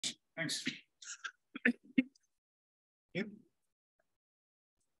Thanks. You?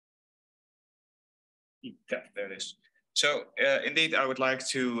 Yeah, there it is. So indeed, I would like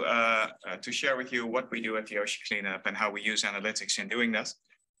to share with you what we do at the Ocean Cleanup and how we use analytics in doing that.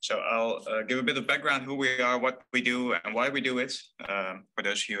 So I'll give a bit of background, who we are, what we do, and why we do it, for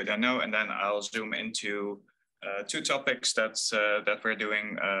those of you who don't know, and then I'll zoom into two topics that we're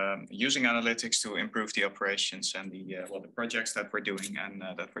doing using analytics to improve the operations and the projects that we're doing and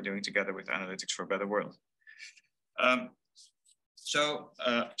that we're doing together with Analytics for a Better World.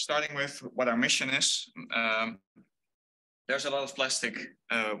 Starting with what our mission is, there's a lot of plastic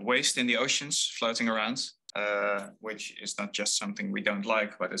waste in the oceans floating around, which is not just something we don't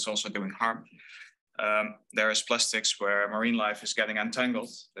like, but it's also doing harm. There is plastics where marine life is getting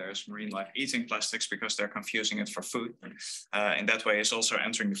entangled. There's marine life eating plastics because they're confusing it for food. In that way, it's also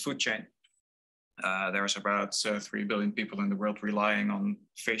entering the food chain. There's about 3 billion people in the world relying on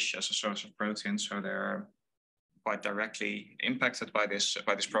fish as a source of protein, so they're quite directly impacted by this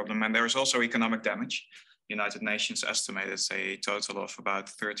problem. And there is also economic damage. United Nations estimated a total of about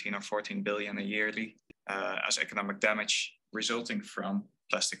 13 or 14 billion a yearly as economic damage resulting from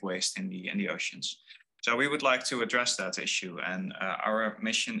plastic waste in the oceans. So we would like to address that issue, and our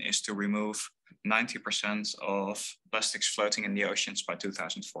mission is to remove 90% of plastics floating in the oceans by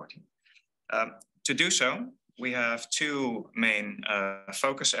 2040. To do so, we have two main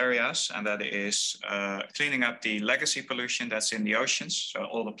focus areas, and that is cleaning up the legacy pollution that's in the oceans. So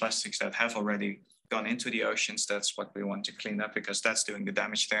all the plastics that have already gone into the oceans, that's what we want to clean up because that's doing the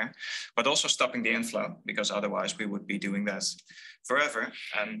damage there. But also stopping the inflow, because otherwise we would be doing that forever.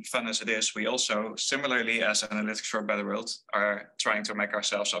 And fun as it is, we also, similarly as Analytics for a Better World, are trying to make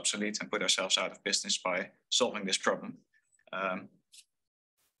ourselves obsolete and put ourselves out of business by solving this problem.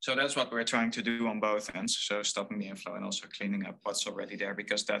 So that's what we're trying to do on both ends. So stopping the inflow and also cleaning up what's already there,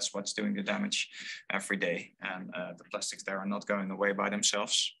 because that's what's doing the damage every day. And the plastics there are not going away by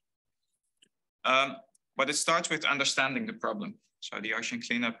themselves. But it starts with understanding the problem. So the Ocean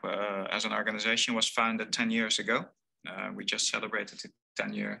Cleanup as an organization was founded 10 years ago. We just celebrated the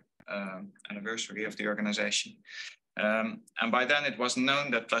 10-year anniversary of the organization. And by then it was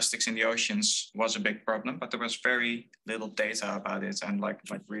known that plastics in the oceans was a big problem, but there was very little data about it and like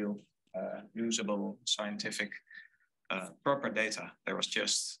real usable scientific proper data. There was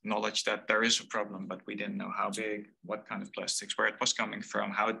just knowledge that there is a problem, but we didn't know how big, what kind of plastics, where it was coming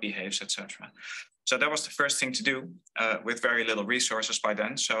from, how it behaves, etc. So that was the first thing to do with very little resources by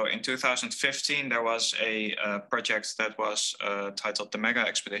then. So in 2015, there was a project that was titled the Mega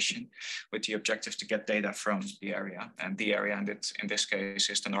Expedition, with the objective to get data from the area. And the area in this case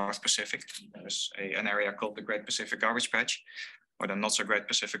is the North Pacific. There's an area called the Great Pacific Garbage Patch, or the Not So Great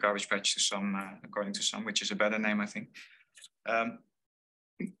Pacific Garbage Patch to some, according to some, which is a better name, I think.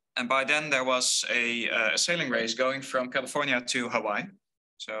 And by then there was a sailing race going from California to Hawaii.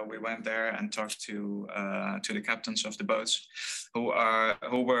 So we went there and talked to the captains of the boats, who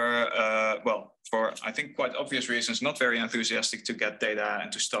were well, for I think quite obvious reasons, not very enthusiastic to get data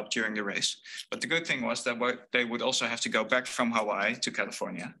and to stop during the race. But the good thing was that they would also have to go back from Hawaii to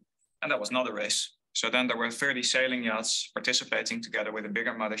California, and that was not a race. So then there were 30 sailing yachts participating together with a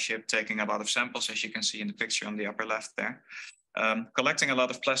bigger mothership, taking a lot of samples, as you can see in the picture on the upper left there, collecting a lot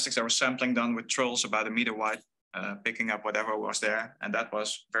of plastics. There was sampling done with trolls about 1 meter wide, picking up whatever was there. And that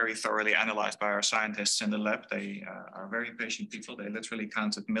was very thoroughly analyzed by our scientists in the lab. They are very patient people. They literally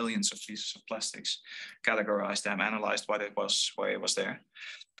counted millions of pieces of plastics, categorized them, analyzed what it was, why it was there.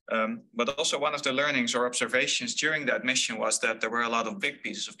 But also one of the learnings or observations during that mission was that there were a lot of big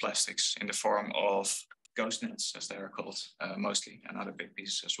pieces of plastics in the form of ghost nets, as they are called, mostly, and other big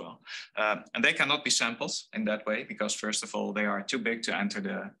pieces as well. And they cannot be sampled in that way because, first of all, they are too big to enter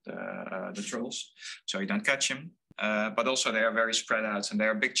the trolls, so you don't catch them. But also they are very spread out, and they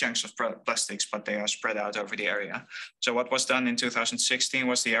are big chunks of plastics, but they are spread out over the area. So what was done in 2016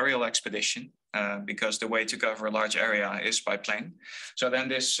 was the aerial expedition, because the way to cover a large area is by plane. So then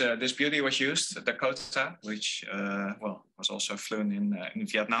this beauty was used, the Dakota, which well, was also flown in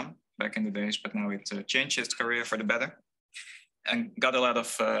Vietnam back in the days, but now it changed its career for the better, and got a lot of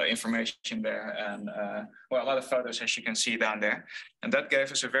information there, and well, a lot of photos, as you can see down there. And that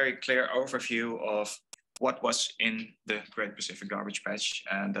gave us a very clear overview of what was in the Great Pacific Garbage Patch,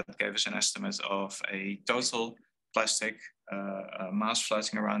 and that gave us an estimate of a total plastic mass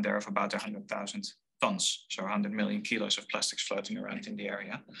floating around there of about 100,000 tons, so 100 million kilos of plastics floating around in the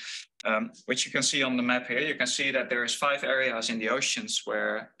area. Which you can see on the map here. You can see that there is 5 areas in the oceans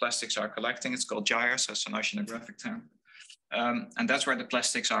where plastics are collecting. It's called gyres, that's an oceanographic term. And that's where the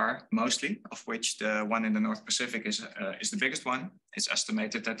plastics are mostly, of which the one in the North Pacific is the biggest one. It's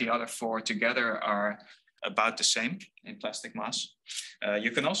estimated that the other 4 together are about the same in plastic mass.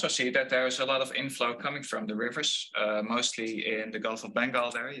 You can also see that there is a lot of inflow coming from the rivers, mostly in the Gulf of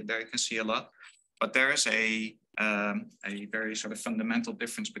Bengal there. There you can see a lot. But there is a very sort of fundamental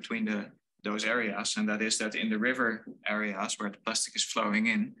difference between those areas, and that is that in the river areas where the plastic is flowing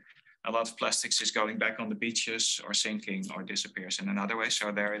in, a lot of plastics is going back on the beaches or sinking or disappears in another way.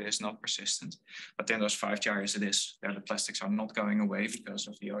 So there it is not persistent. But in those 5 gyres it is. There the plastics are not going away because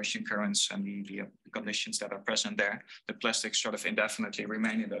of the ocean currents and the conditions that are present there. The plastics sort of indefinitely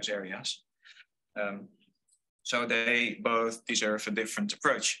remain in those areas. So they both deserve a different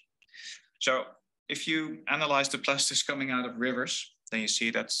approach. So if you analyze the plastics coming out of rivers, then you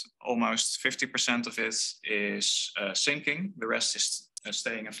see that almost 50% of it is sinking. The rest is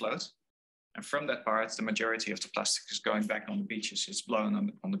staying afloat. And from that part, the majority of the plastic is going back on the beaches. It's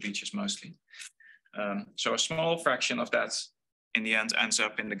blown on the beaches mostly. So a small fraction of that in the end ends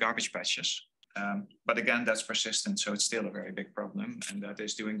up in the garbage patches. But again, that's persistent. So it's still a very big problem. And that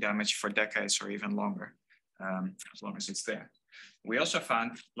is doing damage for decades or even longer, as long as it's there. We also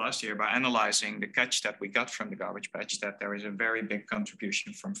found last year by analyzing the catch that we got from the garbage patch that there is a very big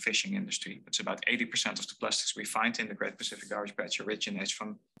contribution from fishing industry. It's about 80% of the plastics we find in the Great Pacific Garbage Patch originates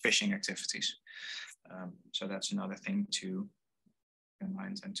from fishing activities. So that's another thing to keep in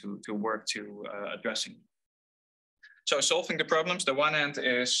mind and to work to addressing. So solving the problems, the one end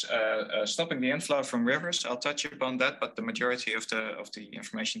is stopping the inflow from rivers. I'll touch upon that, but the majority of the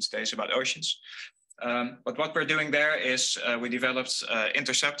information today is about oceans. But what we're doing there is we developed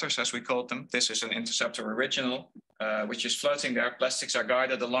interceptors, as we called them. This is an interceptor original, which is floating there. Plastics are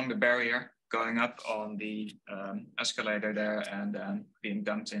guided along the barrier, going up on the escalator there and being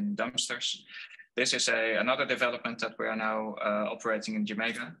dumped in dumpsters. This is another development that we are now operating in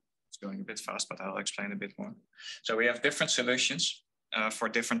Jamaica. It's going a bit fast, but I'll explain a bit more. So we have different solutions for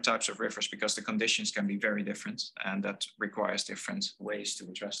different types of rivers because the conditions can be very different and that requires different ways to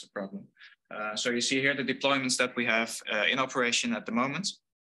address the problem. So you see here the deployments that we have in operation at the moment,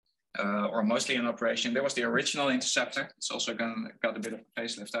 or mostly in operation. There was the original interceptor. It's also got a bit of a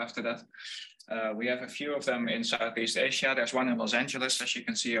facelift after that. We have a few of them in Southeast Asia. There's one in Los Angeles, as you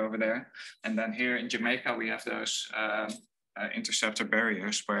can see over there. And then here in Jamaica, we have those interceptor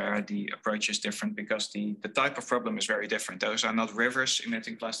barriers where the approach is different because the type of problem is very different. Those are not rivers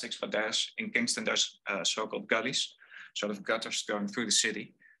emitting plastics, but in Kingston, there's so-called gullies, sort of gutters going through the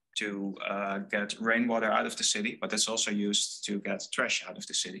city to get rainwater out of the city, but it's also used to get trash out of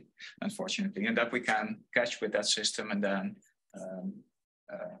the city, unfortunately. And that we can catch with that system and then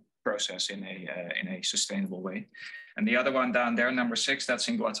process in a sustainable way. And the other one down there, number 6, that's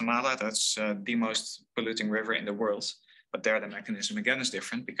in Guatemala. That's the most polluting river in the world. But there the mechanism again is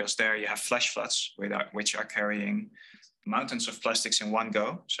different because there you have flash floods which are carrying mountains of plastics in one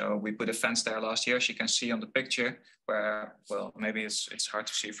go. So we put a fence there last year, as you can see on the picture, where, well, maybe it's hard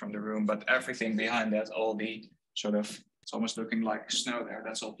to see from the room, but everything behind that, all the sort of, it's almost looking like snow there.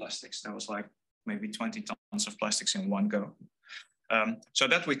 That's all plastics. That was like maybe 20 tons of plastics in one go. So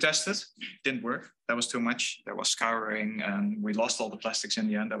that we tested, didn't work. That was too much. There was scouring and we lost all the plastics in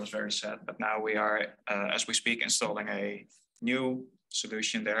the end. That was very sad. But now we are, as we speak, installing a new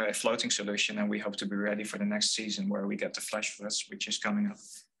solution there, a floating solution, and we hope to be ready for the next season where we get the flash floods, which is coming up,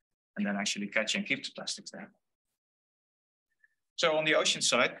 and then actually catch and keep the plastics there. So on the ocean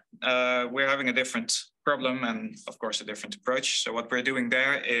side, we're having a different problem and of course a different approach. So what we're doing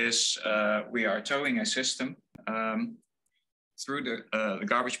there is we are towing a system through the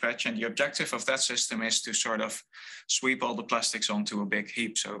garbage patch, and the objective of that system is to sort of sweep all the plastics onto a big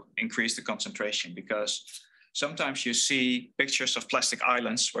heap, so increase the concentration, because sometimes you see pictures of plastic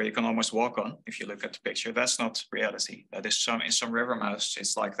islands where you can almost walk on. If you look at the picture, that's not reality. That is in some river mouths,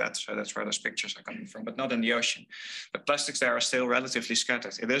 it's like that. So that's where those pictures are coming from, but not in the ocean. The plastics there are still relatively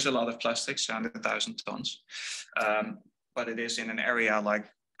scattered. It is a lot of plastics, 100,000 tons, but it is in an area like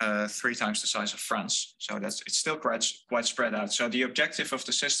 3 times the size of France. So it's still quite spread out. So the objective of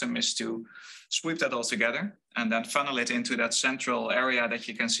the system is to sweep that all together and then funnel it into that central area that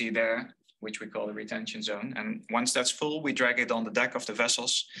you can see there, which we call the retention zone. And once that's full, we drag it on the deck of the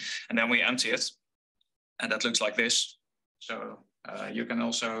vessels and then we empty it. And that looks like this. So you can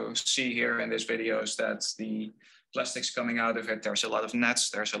also see here in these videos that the plastics coming out of it, there's a lot of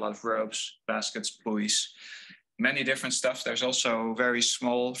nets, there's a lot of ropes, baskets, buoys, many different stuff. There's also very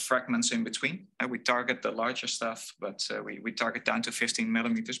small fragments in between. We target the larger stuff, but we target down to 15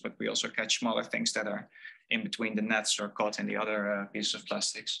 millimeters, but we also catch smaller things that are in between the nets or caught in the other pieces of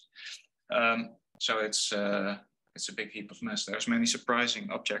plastics. So it's it's a big heap of mess. There's many surprising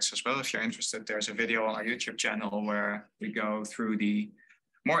objects as well. If you're interested, there's a video on our YouTube channel where we go through the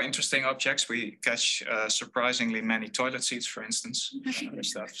more interesting objects. We catch surprisingly many toilet seats, for instance, and other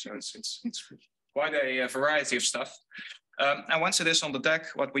stuff. So it's quite a variety of stuff. And once it is on the deck,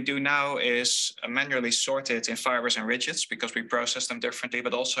 what we do now is manually sort it in fibers and rigids because we process them differently,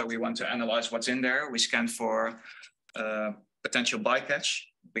 but also we want to analyze what's in there. We scan for potential bycatch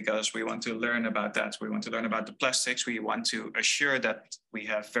because we want to learn about that. We want to learn about the plastics. We want to assure that we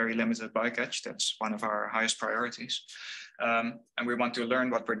have very limited bycatch. That's one of our highest priorities. And we want to learn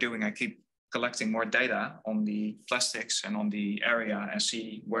what we're doing and keep collecting more data on the plastics and on the area and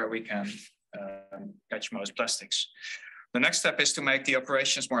see where we can catch most plastics. The next step is to make the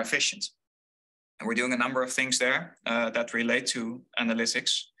operations more efficient. And we're doing a number of things there that relate to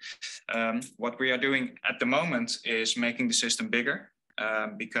analytics. What we are doing at the moment is making the system bigger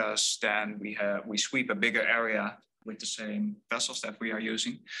because then we sweep a bigger area with the same vessels that we are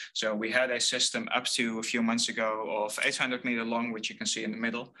using. So we had a system up to a few months ago of 800 meter long, which you can see in the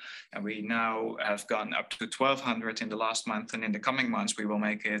middle. And we now have gone up to 1,200 in the last month. And in the coming months, we will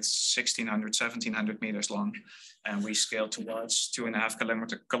make it 1,600, 1,700 meters long. And we scale towards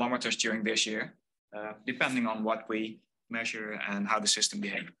 2.5 kilometers during this year, depending on what we measure and how the system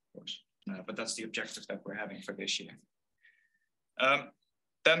behaves, of course. But that's the objective that we're having for this year.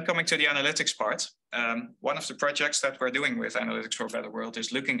 Then coming to the analytics part, one of the projects that we're doing with Analytics for a Better World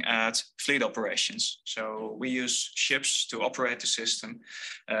is looking at fleet operations. So we use ships to operate the system,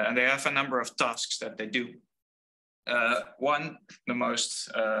 and they have a number of tasks that they do. One, the most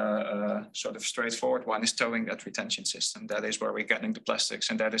sort of straightforward one is towing that retention system. That is where we're getting the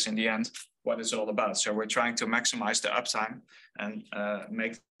plastics, and that is in the end what it's all about. So we're trying to maximize the uptime and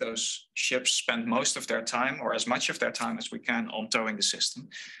make those ships spend most of their time or as much of their time as we can on towing the system.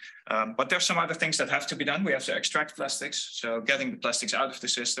 But there's some other things that have to be done. We have to extract plastics. So getting the plastics out of the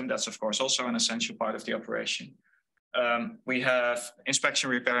system, that's of course also an essential part of the operation. We have inspection,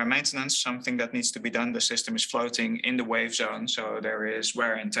 repair, and maintenance, something that needs to be done. The system is floating in the wave zone, so there is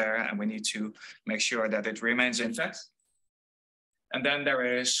wear and tear, and we need to make sure that it remains intact. And then there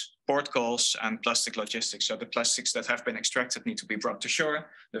is port calls and plastic logistics. So the plastics that have been extracted need to be brought to shore.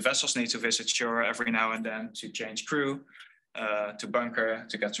 The vessels need to visit shore every now and then to change crew, to bunker,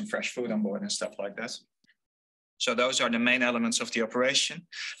 to get some fresh food on board and stuff like that. So those are the main elements of the operation.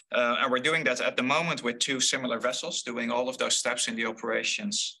 And we're doing that at the moment with two similar vessels, doing all of those steps in the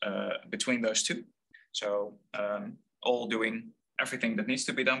operations between those two. So all doing everything that needs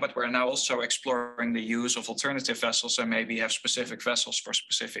to be done, but we're now also exploring the use of alternative vessels and maybe have specific vessels for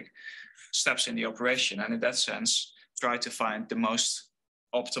specific steps in the operation. And in that sense, try to find the most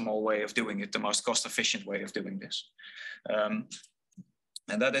optimal way of doing it, the most cost-efficient way of doing this.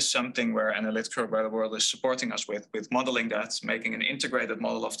 And that is something where Analytics for a Better World is supporting us with modeling that, making an integrated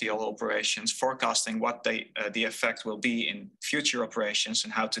model of the whole operations, forecasting what the effect will be in future operations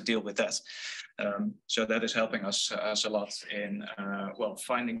and how to deal with that. So that is helping us a lot in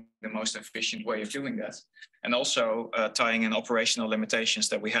finding the most efficient way of doing that, and also tying in operational limitations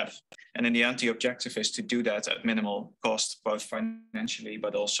that we have. And in the end, the objective is to do that at minimal cost, both financially,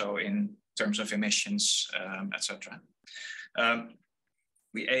 but also in terms of emissions, etc.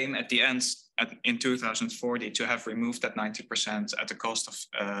 We aim at the end in 2040 to have removed that 90% at the cost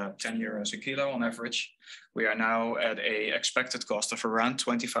of 10 euros a kilo on average. We are now at an expected cost of around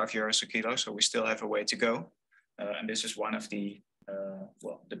 25 euros a kilo, so we still have a way to go. And this is one of the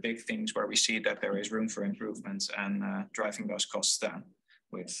big things where we see that there is room for improvement and driving those costs down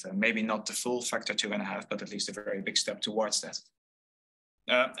with maybe not the full factor 2.5, but at least a very big step towards that.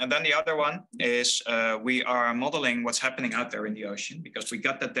 And then the other one is we are modeling what's happening out there in the ocean because we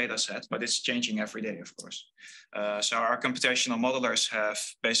got that data set, but it's changing every day, of course. So our computational modelers have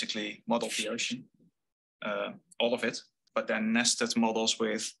basically modeled the ocean, all of it, but then nested models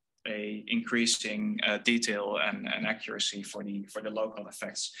with a increasing detail and accuracy for the local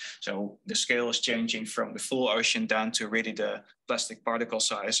effects. So the scale is changing from the full ocean down to really the plastic particle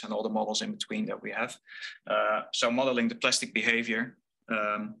size and all the models in between that we have. So modeling the plastic behavior,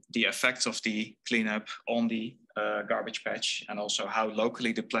 the effects of the cleanup on the garbage patch, and also how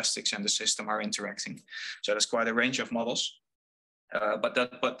locally the plastics and the system are interacting. So there's quite a range of models. But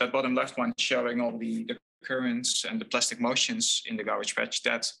that bottom left one showing all the currents and the plastic motions in the garbage patch,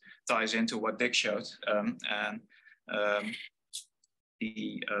 that ties into what Dick showed.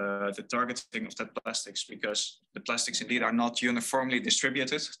 The targeting of that plastics, because the plastics indeed are not uniformly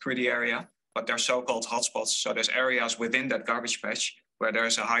distributed through the area, but they're so-called hotspots. So there's areas within that garbage patch where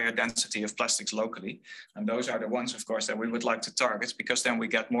there's a higher density of plastics locally. And those are the ones, of course, that we would like to target, because then we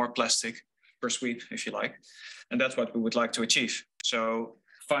get more plastic per sweep, if you like. And that's what we would like to achieve. So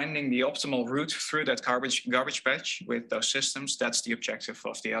finding the optimal route through that garbage patch with those systems, that's the objective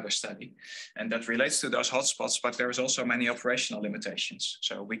of the other study. And that relates to those hotspots, but there's also many operational limitations.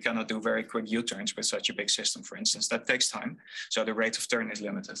 So we cannot do very quick U-turns with such a big system, for instance. That takes time. So the rate of turn is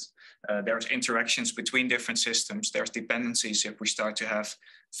limited. There's interactions between different systems. There's dependencies if we start to have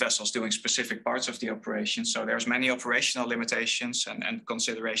vessels doing specific parts of the operation. So there's many operational limitations and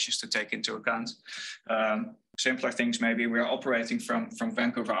considerations to take into account. Simpler things, maybe we're operating from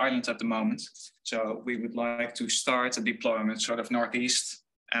Vancouver Island at the moment. So we would like to start a deployment sort of northeast.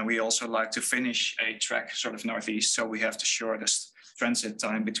 And we also like to finish a track sort of northeast. So we have the shortest transit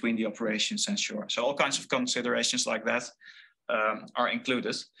time between the operations and shore. So all kinds of considerations like that are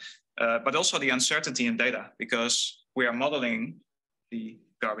included. But also the uncertainty in data, because we are modeling the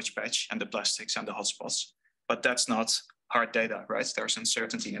garbage patch and the plastics and the hotspots, but that's not hard data, right? There's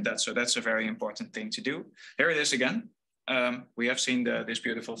uncertainty in that. So that's a very important thing to do. Here it is again. We have seen this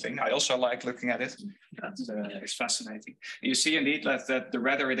beautiful thing. I also like looking at it. It's fascinating. You see indeed that the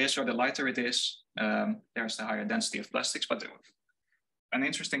redder it is or the lighter it is, there's the higher density of plastics. But an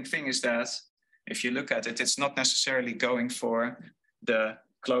interesting thing is that if you look at it, it's not necessarily going for the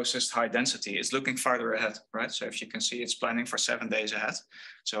closest high density. It's looking farther ahead, right? So if you can see, it's planning for 7 days ahead.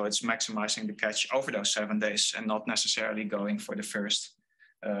 So it's maximizing the catch over those 7 days and not necessarily going for the first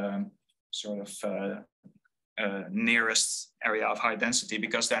nearest area of high density,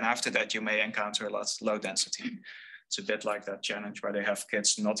 because then after that, you may encounter a lot low density. It's a bit like that challenge where they have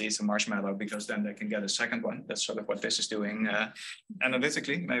kids not eat a marshmallow because then they can get a second one. That's sort of what this is doing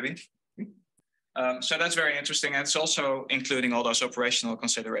analytically, maybe. So that's very interesting. And it's also including all those operational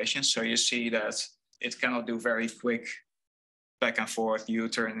considerations. So you see that it cannot do very quick back and forth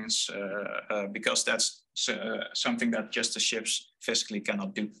U-turns because that's something that just the ships physically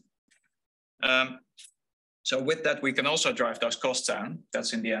cannot do. So with that, we can also drive those costs down.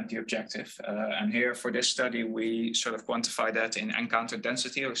 That's in the end the objective. And here for this study, we sort of quantify that in encounter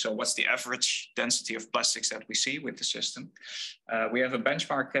density. So what's the average density of plastics that we see with the system? We have a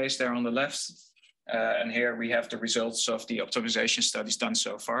benchmark case there on the left. And here we have the results of the optimization studies done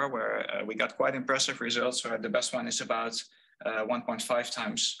so far, where we got quite impressive results. So the best one is about 1.5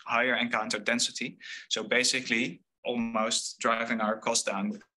 times higher encounter density. So basically almost driving our cost down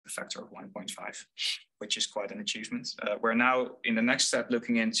with a factor of 1.5, which is quite an achievement. We're now in the next step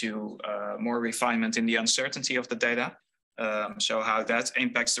looking into more refinement in the uncertainty of the data. So how that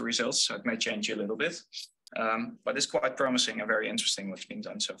impacts the results. So it may change a little bit, but it's quite promising and very interesting what's been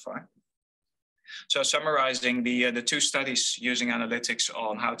done so far. So summarizing the two studies using analytics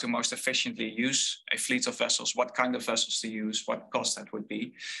on how to most efficiently use a fleet of vessels, what kind of vessels to use, what cost that would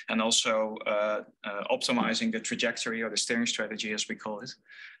be, and also optimizing the trajectory or the steering strategy, as we call it.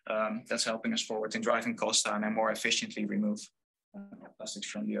 That's helping us forward in driving costs down and more efficiently remove plastics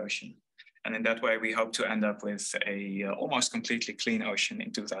from the ocean. And in that way, we hope to end up with a almost completely clean ocean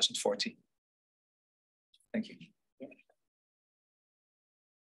in 2040. Thank you.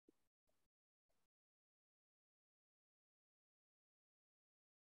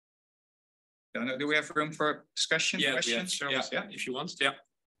 Do we have room for discussion, questions? Yeah, if you want, yeah.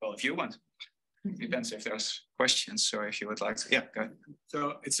 Well, if you want. It depends if there's questions or if you would like to. Yeah, go ahead.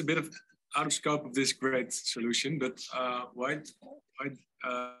 So it's a bit of out of scope of this great solution, but why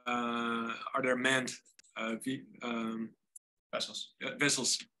are there manned vessels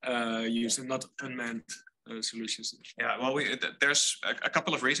used and not unmanned solutions? Yeah, well, there's a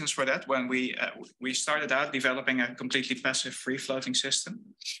couple of reasons for that. When we started out developing a completely passive free-floating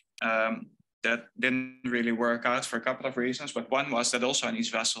system, that didn't really work out for a couple of reasons, but one was that also needs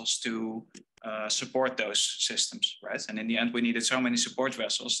vessels to support those systems, right? And in the end, we needed so many support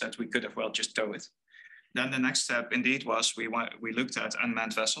vessels that we could have well just tow it. Then the next step indeed was we looked at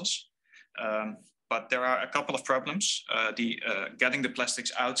unmanned vessels, but there are a couple of problems. Getting the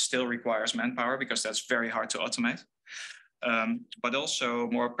plastics out still requires manpower because that's very hard to automate. But also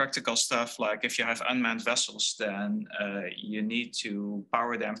more practical stuff, like if you have unmanned vessels, then you need to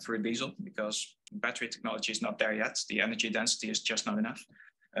power them through diesel because battery technology is not there yet. The energy density is just not enough.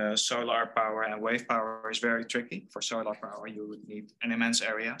 Solar power and wave power is very tricky. For solar power, you would need an immense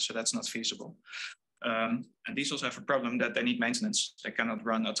area, so that's not feasible. And diesels have a problem that they need maintenance. They cannot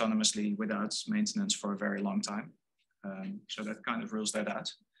run autonomously without maintenance for a very long time. So that kind of rules that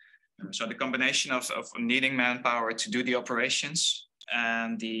out. So the combination of needing manpower to do the operations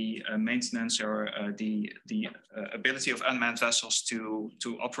and the maintenance or the ability of unmanned vessels to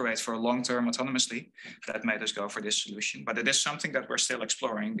operate for a long term autonomously, that made us go for this solution. But it is something that we're still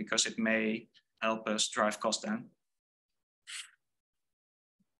exploring because it may help us drive costs down.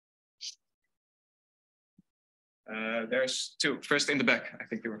 There's two. First in the back. I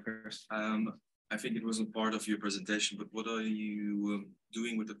think you were first. I think it wasn't part of your presentation, but what are you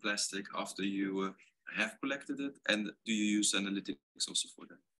doing with the plastic after you have collected it? And do you use analytics also for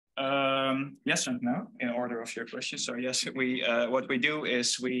that? Yes and no, in order of your question. So yes, we what we do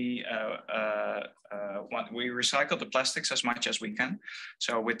is we recycle the plastics as much as we can.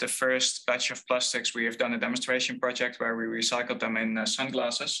 So with the first batch of plastics, we have done a demonstration project where we recycled them in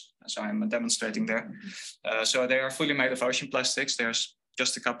sunglasses. So I'm demonstrating there. So they are fully made of ocean plastics. There's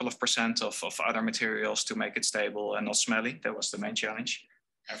just a couple of % of other materials to make it stable and not smelly. That was the main challenge.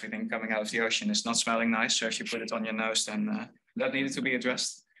 Everything coming out of the ocean is not smelling nice. So if you put it on your nose, then that needed to be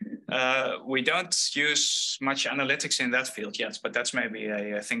addressed. We don't use much analytics in that field yet, but that's maybe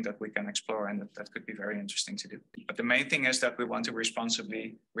a thing that we can explore, and that could be very interesting to do. But the main thing is that we want to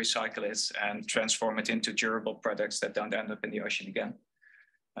responsibly recycle it and transform it into durable products that don't end up in the ocean again,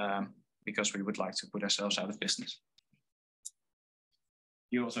 because we would like to put ourselves out of business.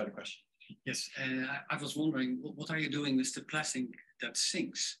 You also had a question. Yes, I was wondering, what are you doing with the plastic that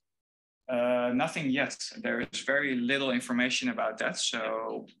sinks? Nothing yet. There is very little information about that.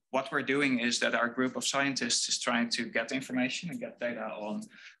 So what we're doing is that our group of scientists is trying to get information and get data on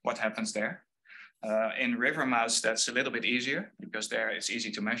what happens there. In river mouths, that's a little bit easier because there it's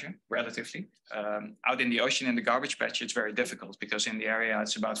easy to measure relatively. Out in the ocean in the garbage patch, it's very difficult because in the area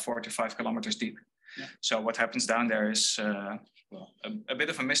it's about 4 to 5 kilometers deep. Yeah. So what happens down there is well, a bit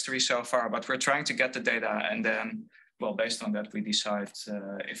of a mystery so far, but we're trying to get the data, and then, well, based on that, we decide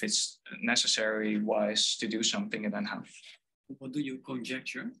if it's necessary, wise to do something, and then how. What do you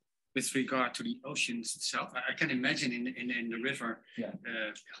conjecture with regard to the oceans itself? I can imagine in the river, yeah.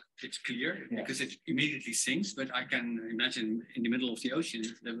 It's clear, yeah, because it immediately sinks, but I can imagine in the middle of the ocean,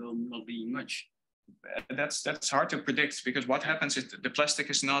 there will not be much. That's hard to predict, because what happens is the plastic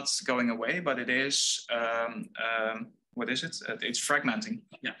is not going away, but it is, what is it? It's fragmenting.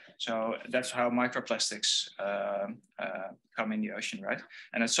 Yeah. So that's how microplastics come in the ocean, right?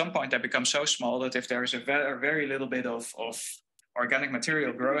 And at some point they become so small that if there is a very little bit of organic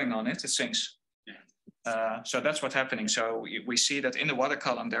material growing on it, it sinks. Yeah. So that's what's happening. So we see that in the water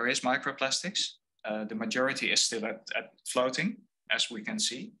column there is microplastics. The majority is still at floating, as we can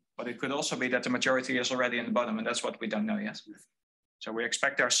see. But it could also be that the majority is already in the bottom, and that's what we don't know yet. So we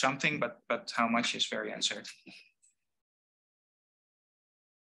expect there's something, but how much is very uncertain.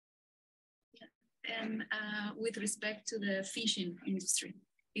 And with respect to the fishing industry,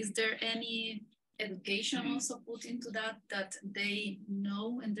 is there any education also put into that they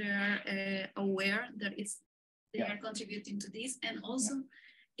know and they are aware that they are contributing to this? And also,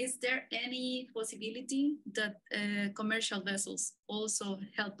 is there any possibility that commercial vessels also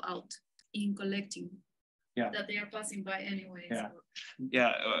help out in collecting that they are passing by anyway?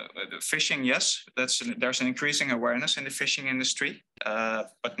 Yeah, fishing, yes. There's an increasing awareness in the fishing industry,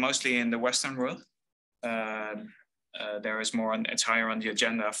 but mostly in the Western world. There is more, it's higher on the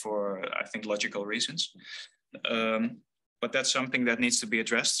agenda for, I think, logical reasons. But that's something that needs to be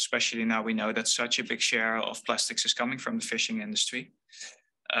addressed, especially now we know that such a big share of plastics is coming from the fishing industry.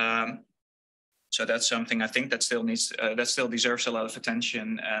 So that's something I think that still deserves a lot of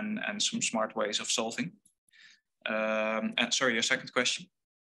attention and some smart ways of solving. And sorry, your second question?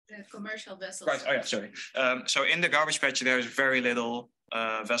 The commercial vessels. Right, oh yeah, sorry. So in the garbage patch, there's very little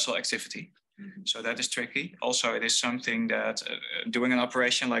vessel activity. Mm-hmm. So that is tricky. Also, it is something that doing an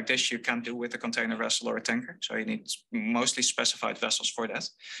operation like this, you can't do with a container vessel or a tanker. So you need mostly specified vessels for that.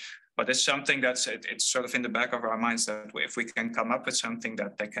 But it's something that's it's sort of in the back of our minds that if we can come up with something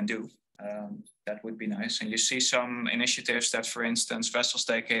that they can do, that would be nice. And you see some initiatives that, for instance, vessels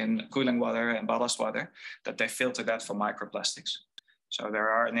take in cooling water and ballast water, that they filter that for microplastics. So there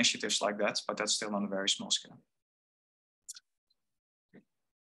are initiatives like that, but that's still on a very small scale.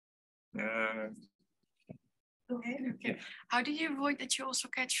 Okay. How do you avoid that you also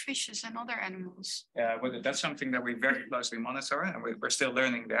catch fishes and other animals? Well, that's something that we very closely monitor, and we're still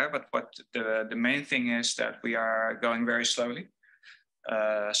learning there. But what the main thing is that we are going very slowly.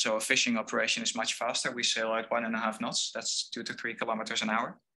 So a fishing operation is much faster. We sail at 1.5 knots. That's 2 to 3 kilometers an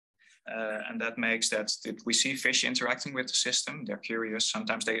hour. And that makes that we see fish interacting with the system. They're curious.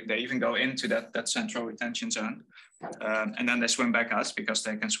 Sometimes they even go into that central retention zone. And then they swim back out because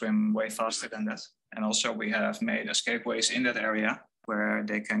they can swim way faster than that. And also we have made escape ways in that area where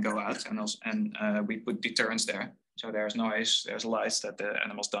they can go out, and we put deterrents there. So there's noise, there's lights that the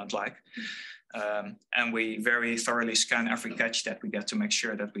animals don't like. And we very thoroughly scan every catch that we get to make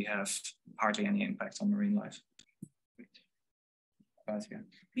sure that we have hardly any impact on marine life.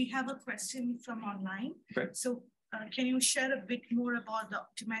 We have a question from online. Great. So can you share a bit more about the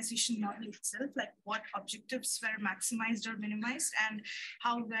optimization model itself? Like what objectives were maximized or minimized, and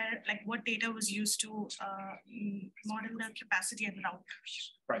what data was used to model the capacity and route?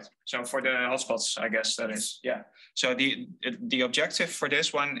 Right. So for the hotspots, I guess that is, yeah. So the objective for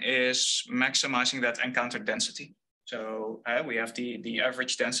this one is maximizing that encounter density. So we have the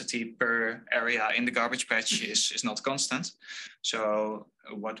average density per area in the garbage patch is not constant. So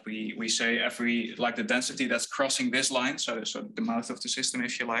what we say like the density that's crossing this line, so the mouth of the system,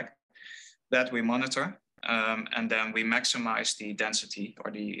 if you like, that we monitor. And then we maximize the density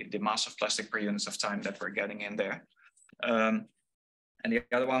or the mass of plastic per unit of time that we're getting in there. And the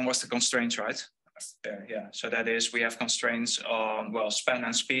other one was the constraints, right? There, yeah. So that is, we have constraints on, well, span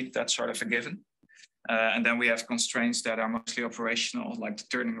and speed, that's sort of a given. And then we have constraints that are mostly operational, like the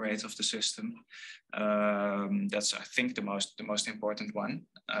turning rate of the system. That's, I think, the most important one.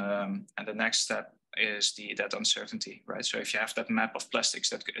 And the next step is that uncertainty, right? So if you have that map of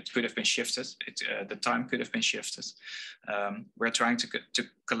plastics, that it could have been shifted, the time could have been shifted. We're trying to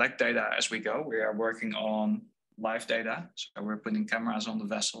collect data as we go. We are working on live data. So we're putting cameras on the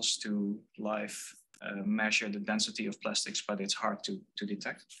vessels to live measure the density of plastics, but it's hard to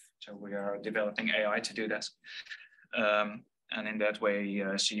detect. So we are developing AI to do that. And in that way,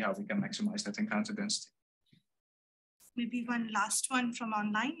 see how we can maximize that encounter density. Maybe one last one from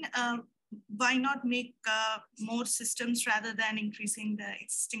online. Why not make more systems rather than increasing the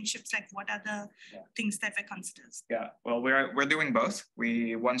existing ships? Like what are the things that we consider? Yeah, well, we're doing both.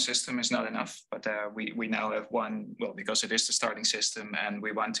 One system is not enough, but we now have one, well, because it is the starting system and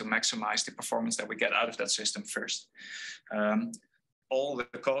we want to maximize the performance that we get out of that system first. All the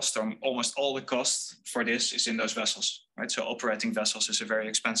cost, or almost all the cost for this is in those vessels, right? So operating vessels is a very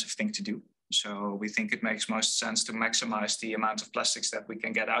expensive thing to do. So we think it makes most sense to maximize the amount of plastics that we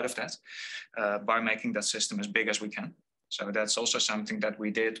can get out of that by making that system as big as we can. So that's also something that we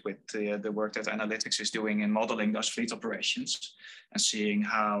did with the work that analytics is doing in modeling those fleet operations and seeing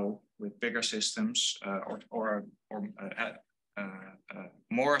how with bigger systems or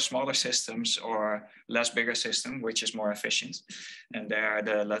more smaller systems or less bigger system, which is more efficient. And there,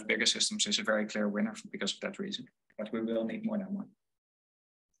 the less bigger systems is a very clear winner because of that reason. But we will need more than one.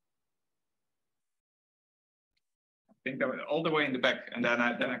 I think that all the way in the back, and then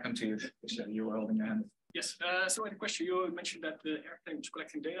I come to you. So you were holding your hand. Yes. So in the question, you mentioned that the airplane was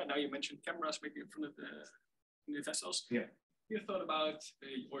collecting data. Now you mentioned cameras maybe in front of the vessels. Yeah. You thought about,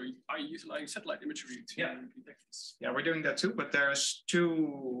 or are you utilizing satellite imagery to detect this? Yeah, we're doing that too, but there's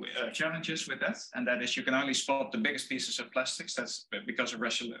two challenges with that, and that is you can only spot the biggest pieces of plastics. That's because of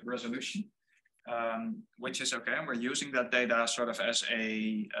resolution, which is okay, and we're using that data sort of as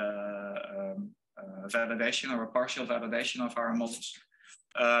a validation or a partial validation of our models.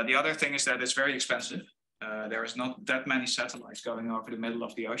 The other thing is that it's very expensive. There is not that many satellites going over the middle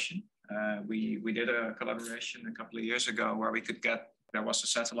of the ocean. We did a collaboration a couple of years ago where we could there was a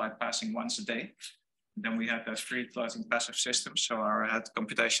satellite passing once a day. Then we had that free floating passive system. So our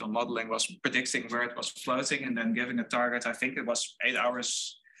computational modeling was predicting where it was floating and then giving a target. I think it was 8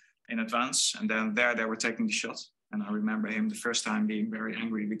 hours in advance. And then they were taking the shot. And I remember him the first time being very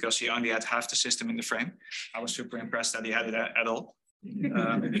angry because he only had half the system in the frame. I was super impressed that he had it at all.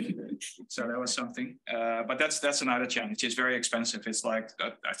 So that was something, but that's another challenge. It's very expensive. It's like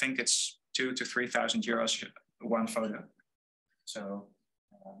I think it's 2,000 to 3,000 euros one photo. So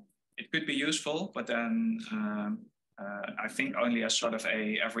it could be useful, but then I think only as sort of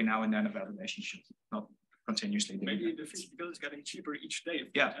every now and then a validation shot, not continuously. Maybe the feasibility is getting cheaper each day.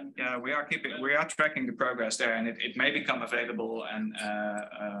 Yeah, we are tracking the progress there, and it may become available and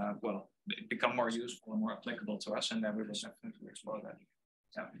well, become more useful and more applicable to us, and then we will definitely explore that.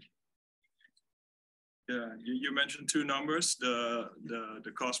 Yeah, you mentioned two numbers: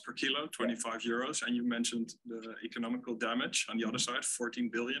 the cost per kilo, 25 euros, and you mentioned the economical damage on the other side, 14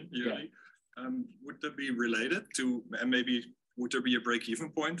 billion yearly. Yeah. Would that be related to, and maybe would there be a break-even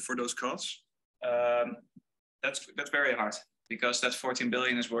point for those costs? That's very hard because that 14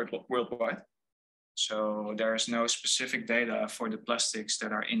 billion is worldwide. So there is no specific data for the plastics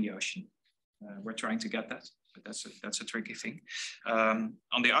that are in the ocean. We're trying to get that, but that's a tricky thing.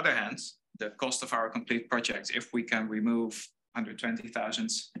 On the other hand, the cost of our complete project, if we can remove 120,000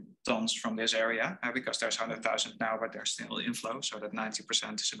 tons from this area, because there's 100,000 now, but there's still inflow, so that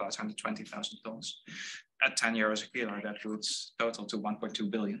 90% is about 120,000 tons. At 10 euros a kilo, that would total to 1.2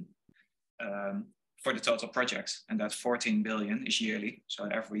 billion. For the total project, and that 14 billion is yearly. So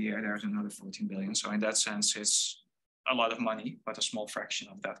every year there's another 14 billion. So in that sense, it's a lot of money, but a small fraction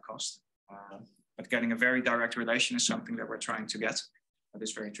of that cost. But getting a very direct relation is something that we're trying to get, but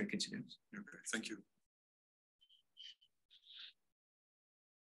it's very tricky to do. Okay, thank you.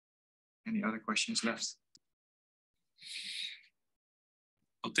 any other questions left?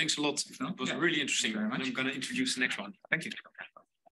 Well, thanks a lot. It was really interesting. Very much. I'm going to introduce the next one. Thank you.